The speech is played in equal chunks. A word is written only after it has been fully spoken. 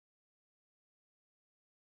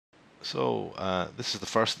This is the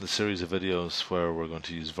first in the series of videos where we're going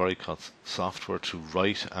to use VeryCut software to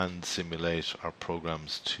write and simulate our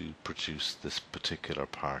programs to produce this particular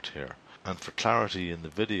part here. And for clarity in the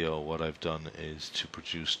video, what I've done is to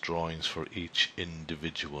produce drawings for each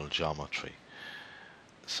individual geometry.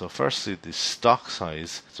 So firstly, the stock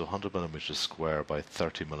size is 100 millimeters square by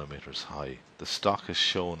 30 millimeters high. The stock is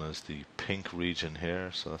shown as the pink region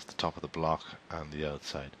here, so that's the top of the block and the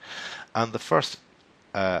outside. And the first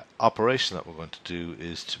operation that we're going to do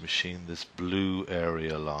is to machine this blue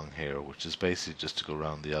area along here, which is basically just to go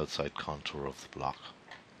around the outside contour of the block.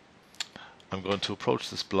 I'm going to approach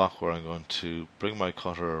this block where I'm going to bring my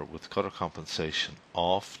cutter with cutter compensation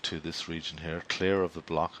off to this region here, clear of the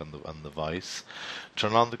block and the vise.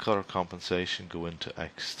 Turn on the cutter compensation, go into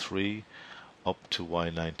X3, up to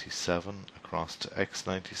Y97, across to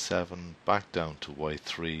X97, back down to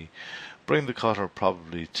Y3. Bring the cutter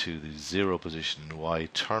probably to the 0 position in Y,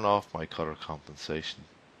 turn off my cutter compensation,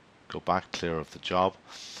 go back clear of the job,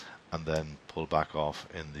 and then pull back off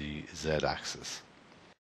in the Z axis.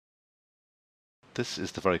 This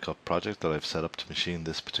is the VeryCut project that I've set up to machine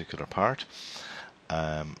this particular part.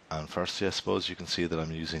 And firstly, I suppose you can see that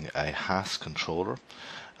I'm using a HAAS controller,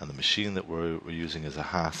 and the machine that we're using is a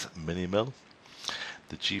HAAS mini mill.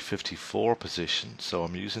 The G54 position, so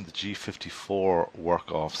I'm using the G54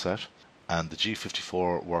 work offset, and the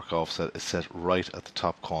G54 work offset is set right at the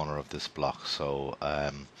top corner of this block. So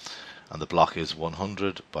and the block is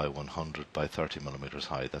 100 by 100 by 30 millimeters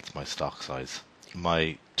high. That's my stock size.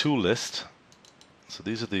 My tool list, so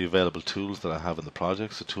these are the available tools that I have in the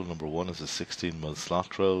project. So tool number 1 is a 16mm slot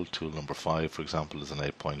drill, tool number 5 for example is an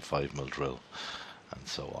 8.5mm drill, and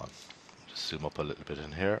so on. Just zoom up a little bit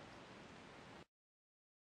in here.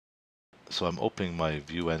 So I'm opening my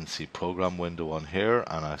View NC program window on here,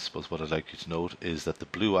 and I suppose what I'd like you to note is that the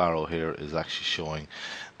blue arrow here is actually showing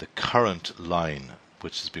the current line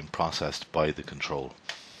which has been processed by the control.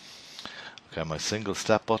 Okay, my single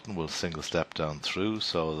step button will single step down through,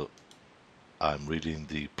 so I'm reading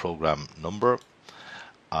the program number.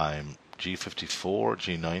 I'm G54,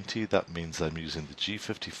 G90, that means I'm using the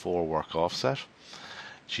G54 work offset.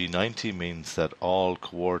 G90 means that all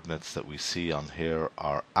coordinates that we see on here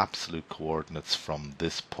are absolute coordinates from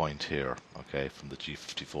this point here, okay, from the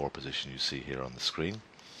G54 position you see here on the screen.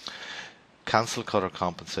 Cancel cutter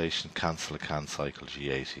compensation, cancel a can cycle,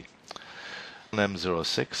 G80.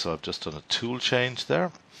 M06, so I've just done a tool change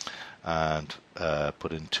there, and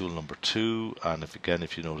put in tool number 2, and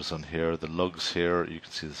if you notice on here the lugs here, you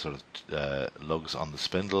can see the sort of lugs on the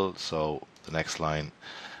spindle. So the next line,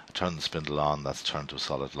 I turn the spindle on, that's turned to a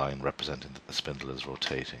solid line representing that the spindle is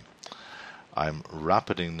rotating. I'm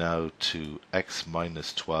rapiding now to X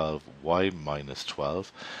minus 12, Y minus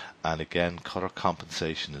 12, and again cutter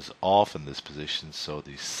compensation is off in this position, so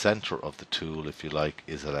the center of the tool, if you like,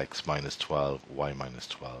 is at X minus 12, Y minus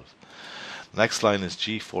 12. Next line is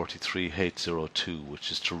G43H02,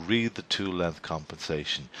 which is to read the tool length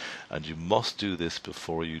compensation, and you must do this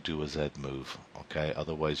before you do a Z move, okay,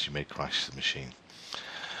 otherwise you may crash the machine.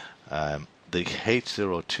 The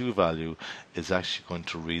H02 value is actually going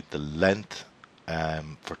to read the length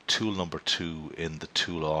for tool number 2 in the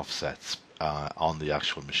tool offsets on the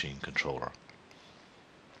actual machine controller.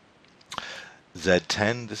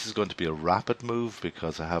 Z10, this is going to be a rapid move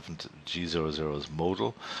because I haven't, G00 is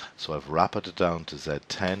modal, so I've rapided down to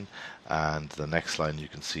Z10, and the next line you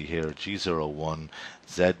can see here, G01,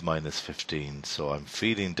 Z minus 15, so I'm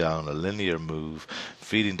feeding down a linear move,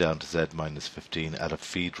 feeding down to Z minus 15 at a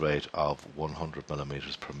feed rate of 100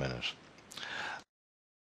 millimeters per minute.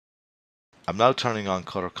 I'm now turning on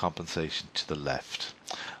cutter compensation to the left,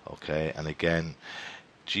 okay, and again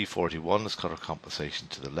G41 is cutter compensation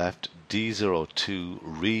to the left. D02,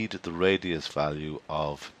 read the radius value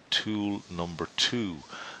of tool number 2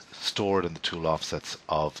 stored in the tool offsets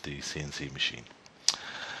of the CNC machine.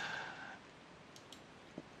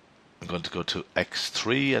 I'm going to go to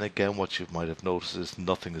X3, and again what you might have noticed is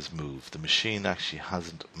nothing has moved. The machine actually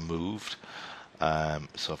hasn't moved.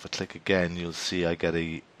 So if I click again, you'll see I get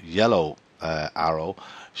a yellow arrow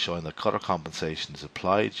showing that cutter compensation is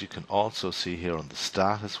applied. You can also see here on the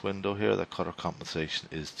status window here that cutter compensation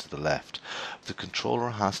is to the left. The controller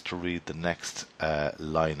has to read the next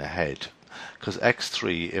line ahead, because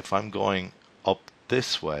X3, if I'm going up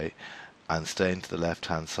this way and staying to the left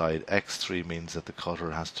hand side, X3 means that the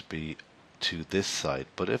cutter has to be to this side.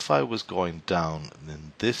 But if I was going down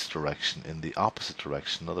in this direction, in the opposite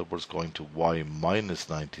direction, in other words going to Y minus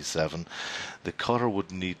 97, the cutter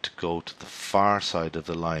would need to go to the far side of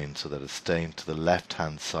the line so that it's staying to the left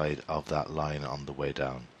hand side of that line on the way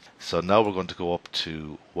down. So now we're going to go up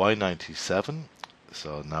to Y97,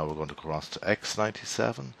 So now we're going to cross to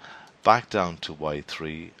X97, back down to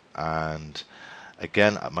Y3, and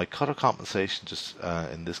again my cutter compensation just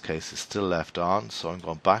in this case is still left on, so I'm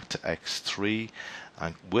going back to X3,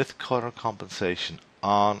 and with cutter compensation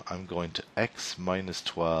on I'm going to X minus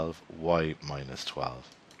 12, Y minus 12.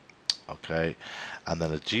 Okay, and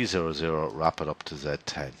then at G00 wrap it up to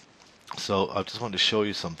Z10. So I just want to show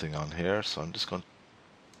you something on here, so I'm just going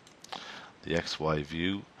to the XY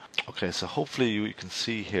view. Okay, so hopefully you can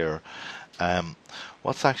see here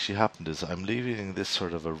what's actually happened is I'm leaving this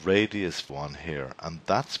sort of a radius one here, and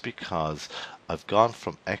that's because I've gone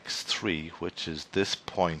from X3, which is this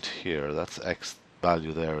point here, that's X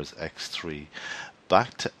value there is X3,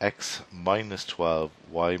 back to X minus 12,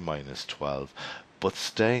 Y minus 12, but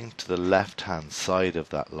staying to the left hand side of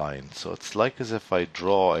that line. So it's like as if I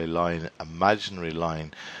draw a line, imaginary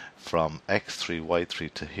line, from X3,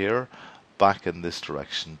 Y3 to here, back in this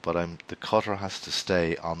direction, but the cutter has to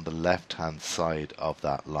stay on the left hand side of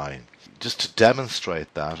that line. Just to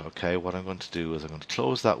demonstrate that, okay, what I'm going to do is I'm going to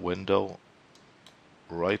close that window,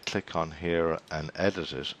 right click on here and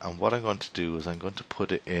edit it, and what I'm going to do is I'm going to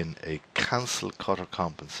put it in a cancel cutter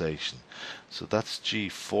compensation. So that's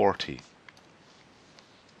G40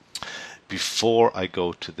 before I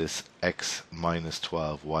go to this X minus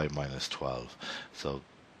 12, Y minus 12. So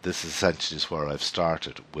this is essentially just where I've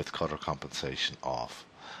started with cutter compensation off.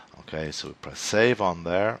 Okay, so we press save on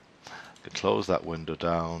there, can close that window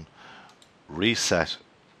down, reset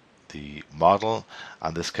the model,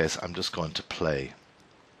 in this case I'm just going to play.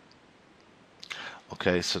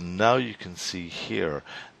 Okay, so now you can see here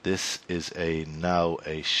this is now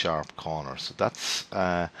a sharp corner, so that's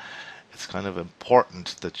it's kind of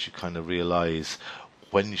important that you kind of realize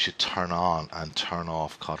when you should turn on and turn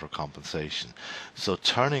off cutter compensation. So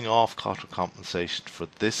turning off cutter compensation for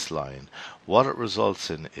this line, what it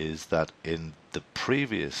results in is that in the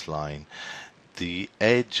previous line the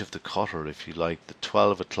edge of the cutter, if you like, the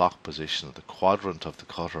 12 o'clock position of the quadrant of the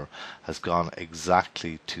cutter has gone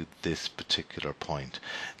exactly to this particular point.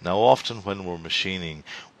 Now often when we're machining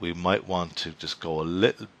we might want to just go a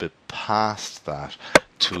little bit past that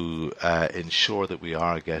to ensure that we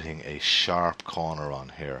are getting a sharp corner on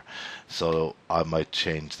here. So I might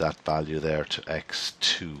change that value there to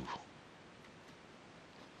X2.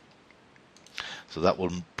 So that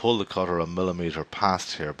will pull the cutter a millimeter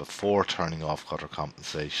past here before turning off cutter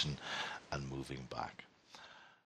compensation and moving back.